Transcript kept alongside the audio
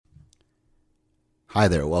Hi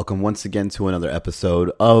there. Welcome once again to another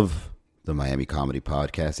episode of the Miami Comedy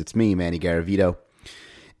Podcast. It's me, Manny Garavito,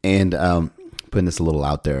 and putting this a little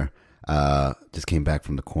out there. Just came back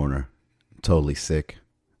from the corner, totally sick.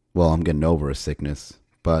 Well, I'm getting over a sickness,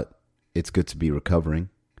 but it's good to be recovering.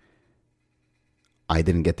 I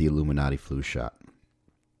didn't get the Illuminati flu shot,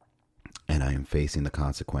 and I am facing the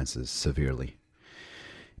consequences severely.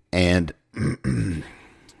 And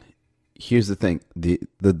here's the thing: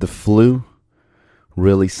 the flu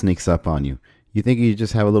really sneaks up on you. You think you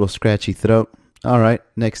just have a little scratchy throat. All right,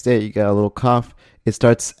 next day you got a little cough. It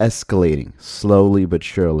starts escalating slowly but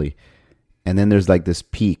surely. And then there's like this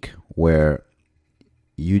peak where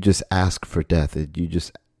you just ask for death. You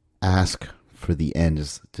just ask for the end.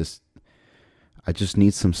 I just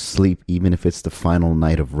need some sleep, even if it's the final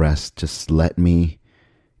night of rest. Just let me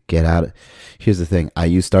get out. Here's the thing.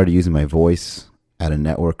 I started using my voice at a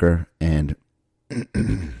networker, and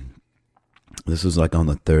this was like on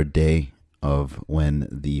the third day of when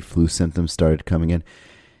the flu symptoms started coming in,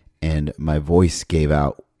 and my voice gave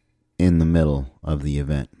out in the middle of the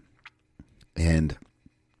event. And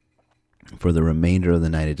for the remainder of the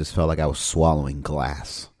night, it just felt like I was swallowing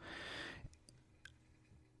glass.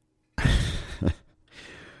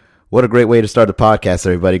 What a great way to start the podcast,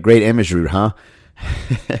 everybody. Great imagery, huh?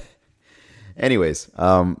 Anyways,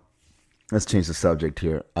 let's change the subject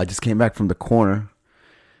here. I just came back from the corner.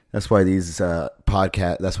 That's why this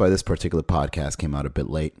particular podcast came out a bit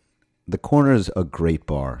late. The Corner is a great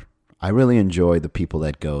bar. I really enjoy the people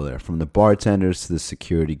that go there, from the bartenders to the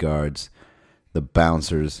security guards, the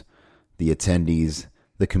bouncers, the attendees,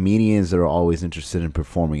 the comedians that are always interested in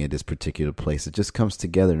performing at this particular place. It just comes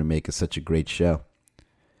together to make it such a great show.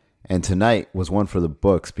 And tonight was one for the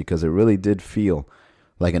books because it really did feel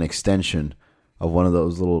like an extension of one of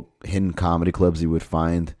those little hidden comedy clubs you would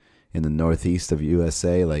find in the northeast of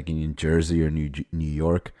USA, like in New Jersey or New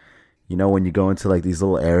York. You know, when you go into like these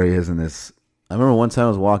little areas and this... I remember one time I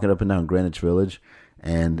was walking up and down Greenwich Village,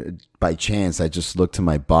 and by chance I just looked to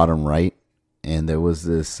my bottom right, and there was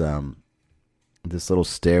this little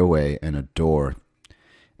stairway and a door,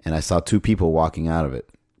 and I saw two people walking out of it.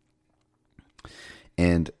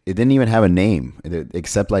 And it didn't even have a name,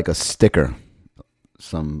 except like a sticker,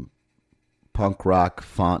 some punk rock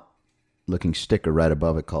font looking sticker right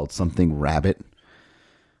above it called something Rabbit.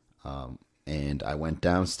 And I went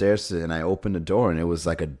downstairs and I opened the door, and it was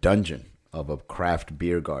like a dungeon of a craft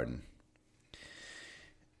beer garden.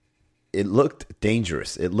 It looked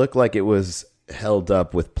dangerous. It looked like it was held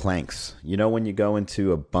up with planks. You know when you go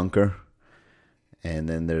into a bunker and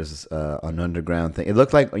then there's an underground thing? It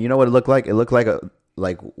looked like, you know what it looked like? It looked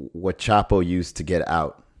like what Chapo used to get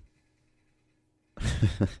out.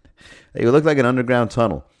 It looked like an underground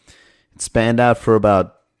tunnel. It spanned out for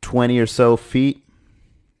about 20 or so feet,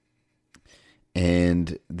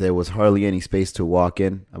 and there was hardly any space to walk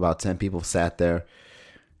in. About 10 people sat there.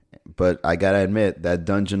 But I gotta admit, that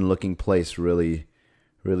dungeon-looking place really,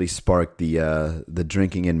 really sparked the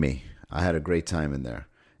drinking in me. I had a great time in there.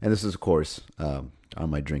 And this is, of course, on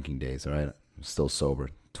my drinking days, all right? I'm still sober.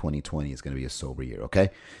 2020 is going to be a sober year, okay?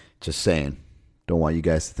 Just saying. Don't want you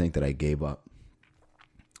guys to think that I gave up.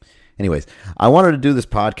 Anyways, I wanted to do this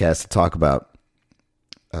podcast to talk about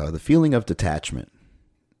the feeling of detachment.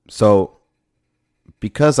 So,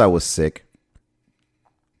 because I was sick,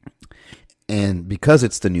 and because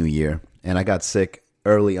it's the new year, and I got sick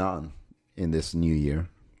early on in this new year,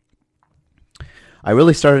 I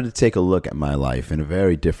really started to take a look at my life in a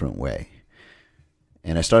very different way.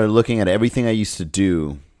 And I started looking at everything I used to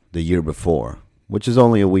do the year before, which is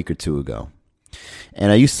only a week or two ago. And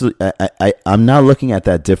I'm now looking at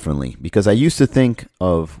that differently, because I used to think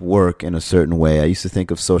of work in a certain way. I used to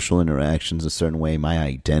think of social interactions a certain way, my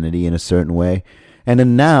identity in a certain way. And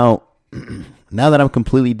then now that I'm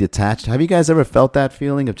completely detached, have you guys ever felt that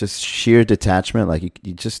feeling of just sheer detachment? Like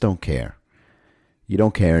you just don't care. You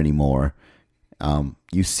don't care anymore.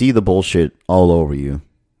 You see the bullshit all over you,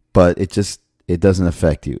 but it doesn't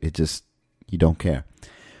affect you. You don't care.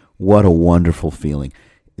 What a wonderful feeling.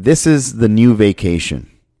 This is the new vacation.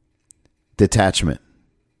 Detachment.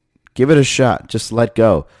 Give it a shot. Just let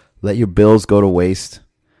go. Let your bills go to waste.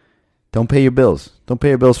 Don't pay your bills. Don't pay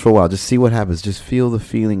your bills for a while. Just see what happens. Just feel the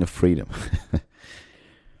feeling of freedom.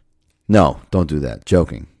 No, don't do that.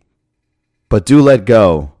 Joking. But do let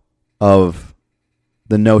go of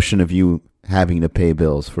the notion of you having to pay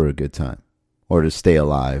bills for a good time, or to stay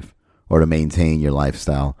alive, or to maintain your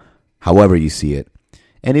lifestyle, however you see it.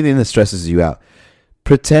 Anything that stresses you out.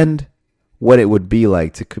 Pretend what it would be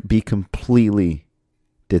like to be completely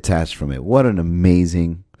detached from it. What an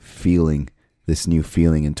amazing feeling this new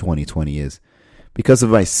feeling in 2020 is. Because of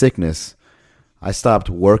my sickness, I stopped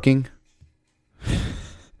working.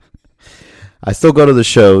 I still go to the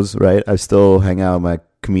shows, right? I still hang out with my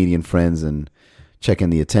comedian friends and check in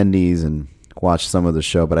the attendees and watch some of the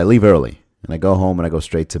show, but I leave early and I go home and I go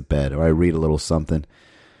straight to bed, or I read a little something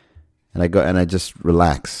and I just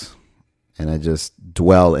relax and I just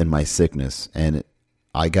dwell in my sickness. And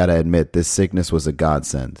I got to admit, this sickness was a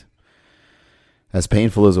godsend. As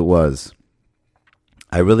painful as it was,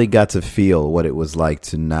 I really got to feel what it was like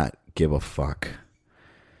to not give a fuck.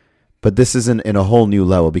 But this is in a whole new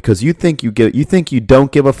level, because you think you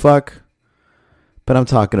don't give a fuck, but I'm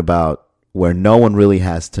talking about where no one really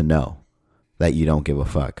has to know that you don't give a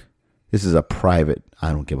fuck. This is a private,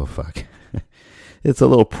 I don't give a fuck. It's a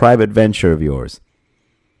little private venture of yours.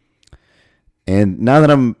 And now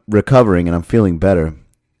that I'm recovering and I'm feeling better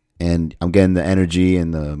and I'm getting the energy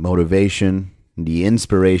and the motivation, the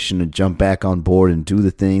inspiration to jump back on board and do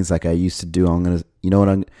the things like I used to do, I'm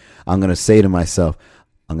gonna say to myself,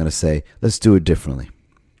 I'm gonna say, let's do it differently.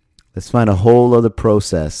 Let's find a whole other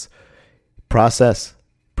process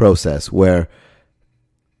where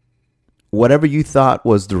whatever you thought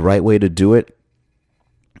was the right way to do it,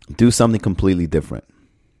 do something completely different.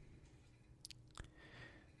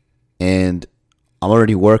 And I'm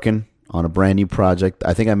already working on a brand new project.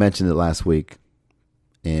 I think I mentioned it last week.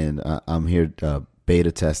 And I'm here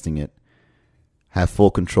beta testing it, have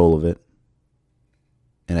full control of it,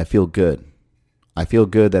 and I feel good. I feel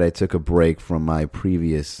good that I took a break from my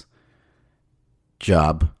previous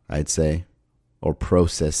job, I'd say, or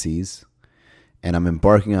processes, and I'm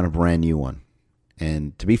embarking on a brand new one.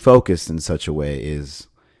 And to be focused in such a way is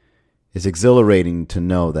exhilarating to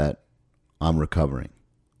know that I'm recovering.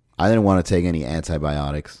 I didn't want to take any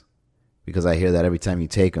antibiotics, because I hear that every time you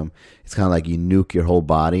take them, it's kind of like you nuke your whole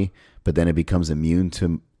body, but then it becomes immune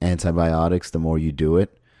to antibiotics the more you do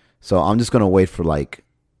it. So I'm just going to wait for like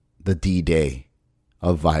the D-Day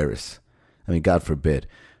of virus. I mean, God forbid.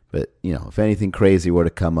 But, if anything crazy were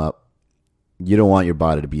to come up, you don't want your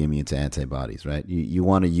body to be immune to antibodies, right? You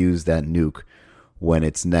want to use that nuke when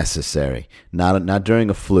it's necessary, not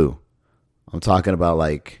during a flu. I'm talking about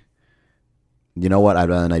like, you know what? I'd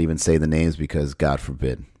rather not even say the names because God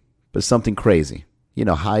forbid. But something crazy,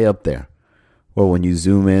 high up there. Or when you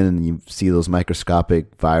zoom in and you see those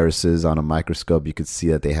microscopic viruses on a microscope, you could see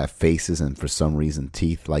that they have faces and for some reason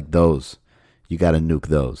teeth. Like those, you got to nuke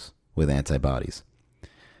those with antibodies.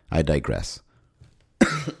 I digress.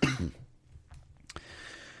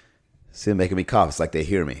 See, they're making me cough. It's like they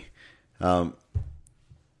hear me.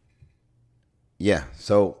 Yeah,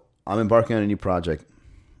 so I'm embarking on a new project.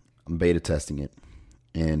 I'm beta testing it.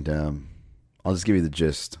 And I'll just give you the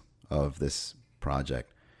gist of this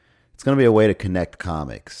project. It's going to be a way to connect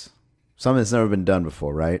comics. Something that's never been done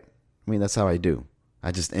before, right? I mean, that's how I do.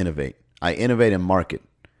 I just innovate. I innovate and market.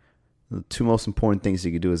 The two most important things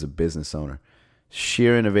you can do as a business owner: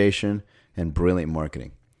 sheer innovation and brilliant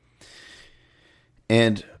marketing.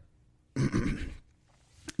 And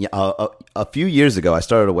a few years ago, I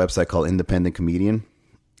started a website called Independent Comedian.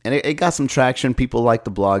 And it got some traction. People liked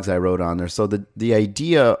the blogs I wrote on there. So the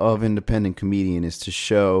idea of Independent Comedian is to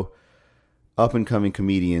show up-and-coming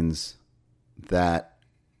comedians that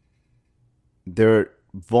they're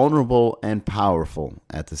vulnerable and powerful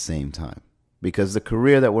at the same time. Because the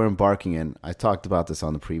career that we're embarking in, I talked about this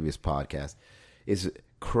on the previous podcast, is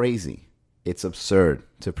crazy. It's absurd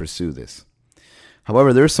to pursue this.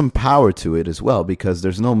 However, there's some power to it as well because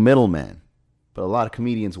there's no middleman. But a lot of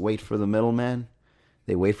comedians wait for the middleman.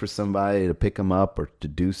 They wait for somebody to pick them up or to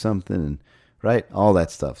do something, and right? All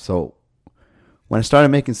that stuff. So when I started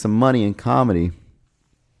making some money in comedy,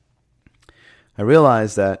 I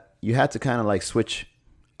realized that you had to kind of like switch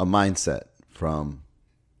a mindset from,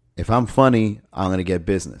 if I'm funny, I'm going to get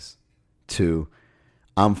business, to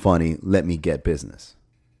I'm funny, let me get business.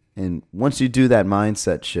 And once you do that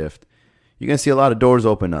mindset shift, you're going to see a lot of doors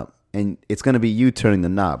open up, and it's going to be you turning the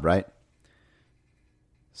knob, right?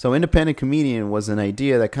 So Independent Comedian was an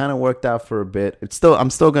idea that kind of worked out for a bit. I'm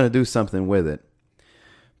still going to do something with it.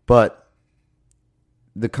 But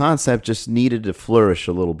the concept just needed to flourish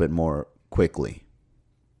a little bit more quickly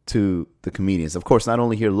to the comedians. Of course, not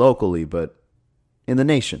only here locally, but in the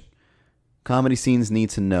nation. Comedy scenes need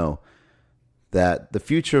to know that the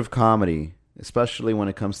future of comedy, especially when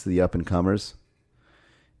it comes to the up-and-comers,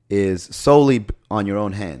 is solely on your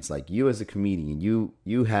own hands. Like, you as a comedian,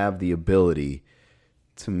 you have the ability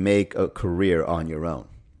to make a career on your own.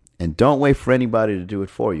 And don't wait for anybody to do it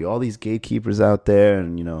for you. All these gatekeepers out there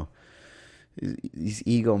and, these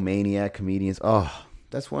egomaniac comedians. Oh,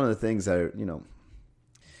 that's one of the things that,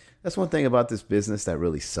 that's one thing about this business that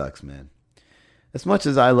really sucks, man. As much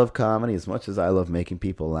as I love comedy, as much as I love making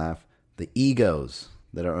people laugh, The egos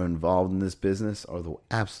that are involved in this business are the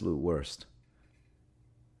absolute worst.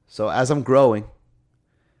 So as I'm growing,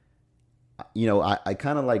 I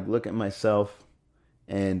kind of like look at myself,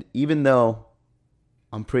 and even though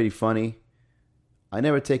I'm pretty funny, I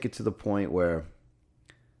never take it to the point where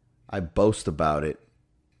I boast about it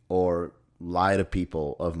or lie to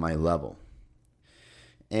people of my level.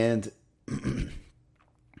 And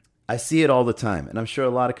I see it all the time, and I'm sure a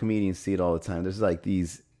lot of comedians see it all the time. There's like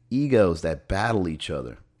these egos that battle each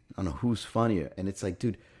other. I don't know who's funnier. And it's like,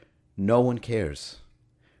 dude, no one cares.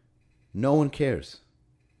 No one cares.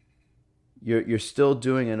 You're still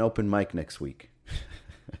doing an open mic next week.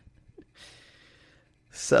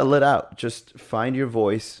 Settle it out. Just find your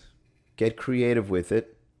voice, get creative with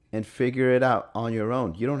it, and figure it out on your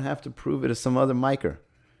own. You don't have to prove it to some other micer.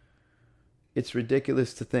 It's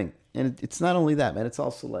ridiculous to think. And it's not only that, man. It's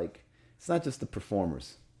also like, it's not just the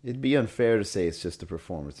performers. It'd be unfair to say it's just the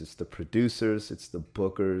performers. It's the producers. It's the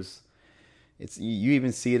bookers. You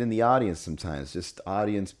even see it in the audience sometimes. Just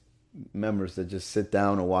audience members that just sit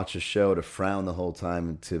down and watch a show to frown the whole time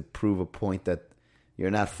and to prove a point that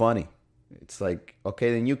you're not funny. It's like,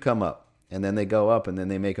 okay, then you come up. And then they go up and then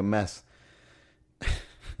they make a mess.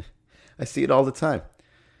 I see it all the time.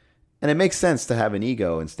 And it makes sense to have an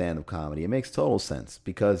ego in stand-up comedy. It makes total sense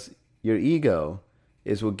because your ego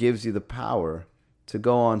is what gives you the power to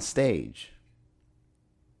go on stage.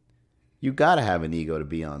 You got to have an ego to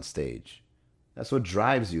be on stage. That's what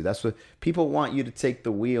drives you. That's what people want you to take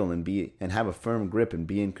the wheel and have a firm grip and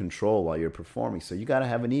be in control while you're performing. So you got to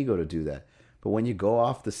have an ego to do that. But when you go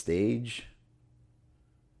off the stage,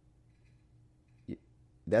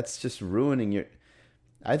 that's just ruining your...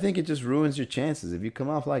 I think it just ruins your chances. If you come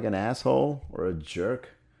off like an asshole or a jerk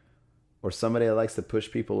or somebody that likes to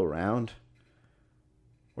push people around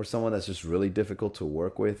or someone that's just really difficult to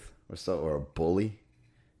work with or a bully.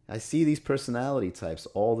 I see these personality types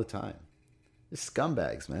all the time. They're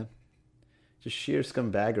scumbags, man. Just sheer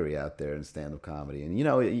scumbaggery out there in stand-up comedy. And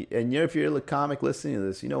if you're a comic listening to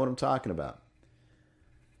this, you know what I'm talking about.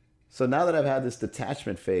 So now that I've had this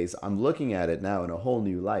detachment phase, I'm looking at it now in a whole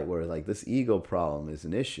new light where like this ego problem is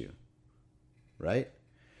an issue, right?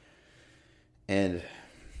 And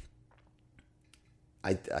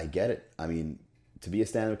I get it. I mean, to be a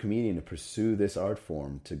stand-up comedian, to pursue this art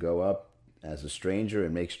form, to go up as a stranger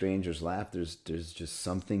and make strangers laugh, there's just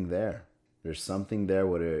something there. There's something there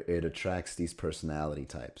where it attracts these personality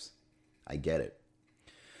types. I get it.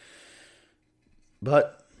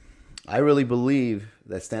 But I really believe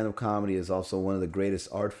that stand-up comedy is also one of the greatest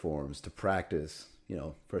art forms to practice,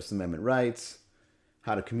 First Amendment rights,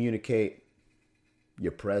 how to communicate,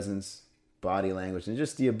 your presence, body language, and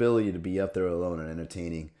just the ability to be up there alone and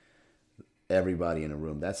entertaining everybody in a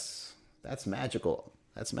room. That's magical.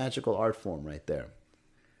 That's magical art form right there.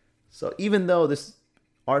 So even though this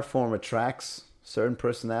art form attracts certain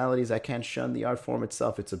personalities, I can't shun the art form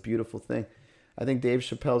itself. It's a beautiful thing. I think Dave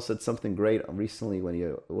Chappelle said something great recently when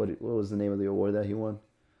what was the name of the award that he won?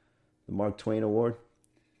 The Mark Twain Award.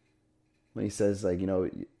 When he says like,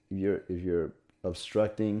 if you're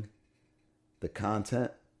obstructing the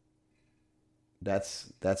content,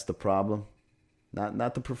 that's the problem.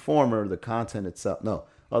 Not the performer, the content itself. No,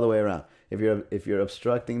 other way around. If you're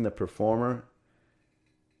obstructing the performer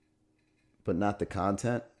but not the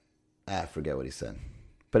content, I forget what he said.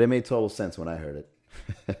 But it made total sense when I heard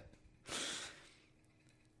it.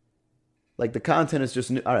 Like the content is just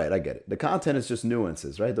all right, I get it. The content is just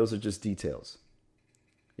nuances, right? Those are just details.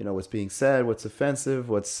 What's being said, what's offensive,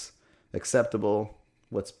 what's acceptable,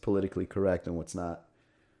 what's politically correct, and what's not.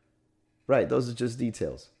 Right, those are just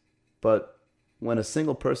details. But when a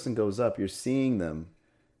single person goes up, you're seeing them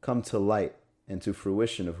come to light and to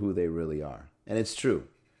fruition of who they really are. And it's true.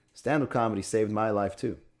 Stand-up comedy saved my life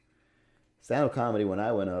too. Stand-up comedy, when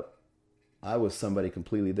I went up, I was somebody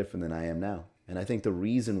completely different than I am now. And I think the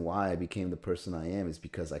reason why I became the person I am is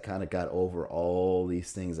because I kind of got over all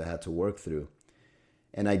these things I had to work through.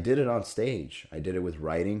 And I did it on stage. I did it with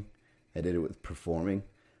writing. I did it with performing.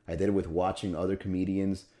 I did it with watching other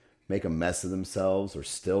comedians make a mess of themselves or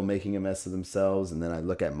still making a mess of themselves. And then I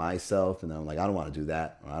look at myself and I'm like, I don't want to do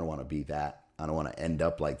that. Or I don't want to be that. I don't want to end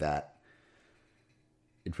up like that.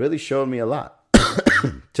 It really showed me a lot.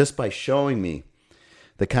 Just by showing me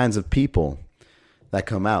the kinds of people that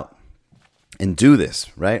come out and do this,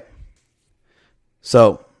 right?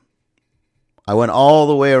 So I went all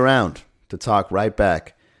the way around to talk right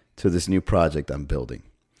back to this new project I'm building.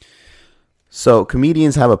 So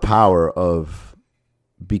comedians have a power of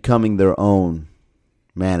becoming their own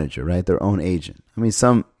manager, right? Their own agent. I mean,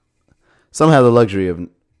 some have the luxury of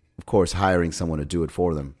course, hiring someone to do it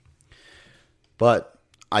for them. But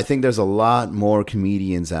I think there's a lot more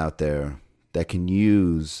comedians out there that can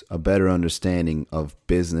use a better understanding of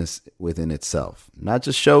business within itself. Not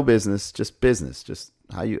just show business, just business, just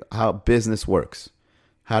how business works,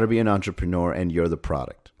 how to be an entrepreneur, and you're the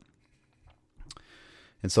product.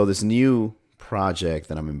 And so this new project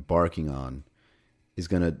that I'm embarking on is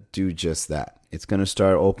going to do just that. It's going to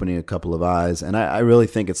start opening a couple of eyes, and I really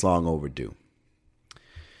think it's long overdue.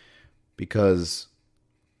 Because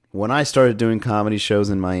when I started doing comedy shows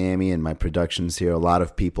in Miami and my productions here, a lot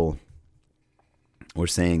of people were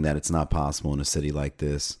saying that it's not possible in a city like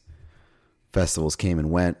this. Festivals came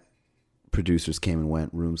and went, producers came and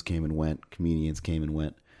went, rooms came and went, comedians came and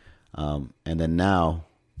went. And then now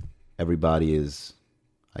everybody is,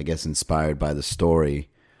 I guess, inspired by the story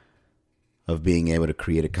of being able to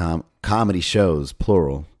create a comedy shows,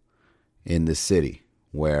 plural, in this city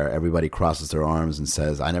where everybody crosses their arms and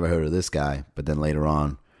says, I never heard of this guy, but then later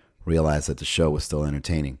on realize that the show was still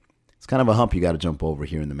entertaining. It's kind of a hump you got to jump over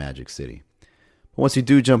here in the Magic City. But once you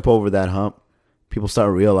do jump over that hump, people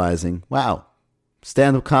start realizing, wow,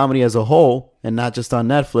 stand-up comedy as a whole, and not just on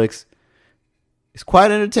Netflix, is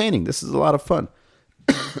quite entertaining. This is a lot of fun.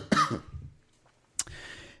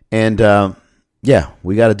 And yeah,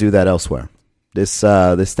 we got to do that elsewhere. This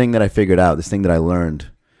thing that I figured out, this thing that I learned,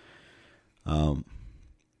 I'm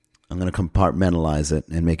going to compartmentalize it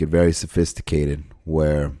and make it very sophisticated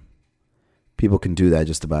where people can do that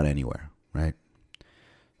just about anywhere, right?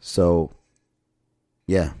 So,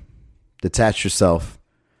 yeah, detach yourself,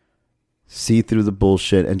 see through the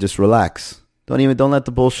bullshit, and just relax. Don't let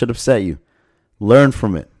the bullshit upset you. Learn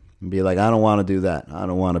from it and be like, I don't want to do that. I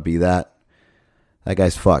don't want to be that. That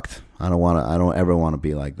guy's fucked. I don't ever want to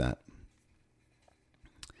be like that.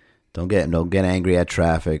 Don't get angry at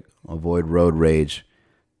traffic. Avoid road rage.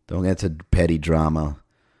 Don't get to petty drama.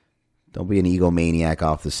 Don't be an egomaniac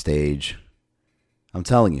off the stage. I'm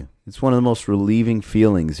telling you, it's one of the most relieving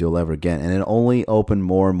feelings you'll ever get, and it only opened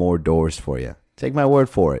more and more doors for you. Take my word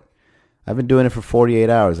for it. I've been doing it for 48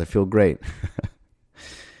 hours. I feel great.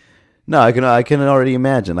 No, I can already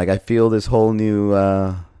imagine. Like, I feel this whole new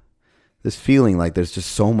this feeling like there's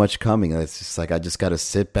just so much coming. It's just like I just got to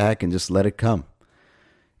sit back and just let it come.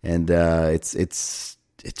 And it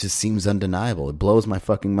just seems undeniable. It blows my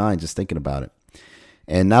fucking mind just thinking about it.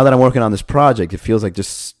 And now that I'm working on this project, it feels like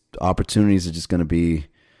just opportunities are just going to be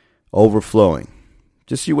overflowing.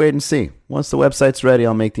 Just you wait and see. Once the website's ready,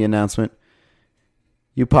 I'll make the announcement.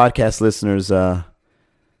 You podcast listeners,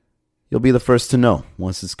 you'll be the first to know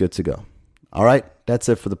once it's good to go. All right, that's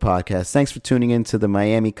it for the podcast. Thanks for tuning in to the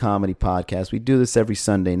Miami Comedy Podcast. We do this every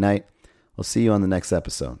Sunday night. I'll see you on the next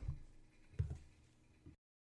episode.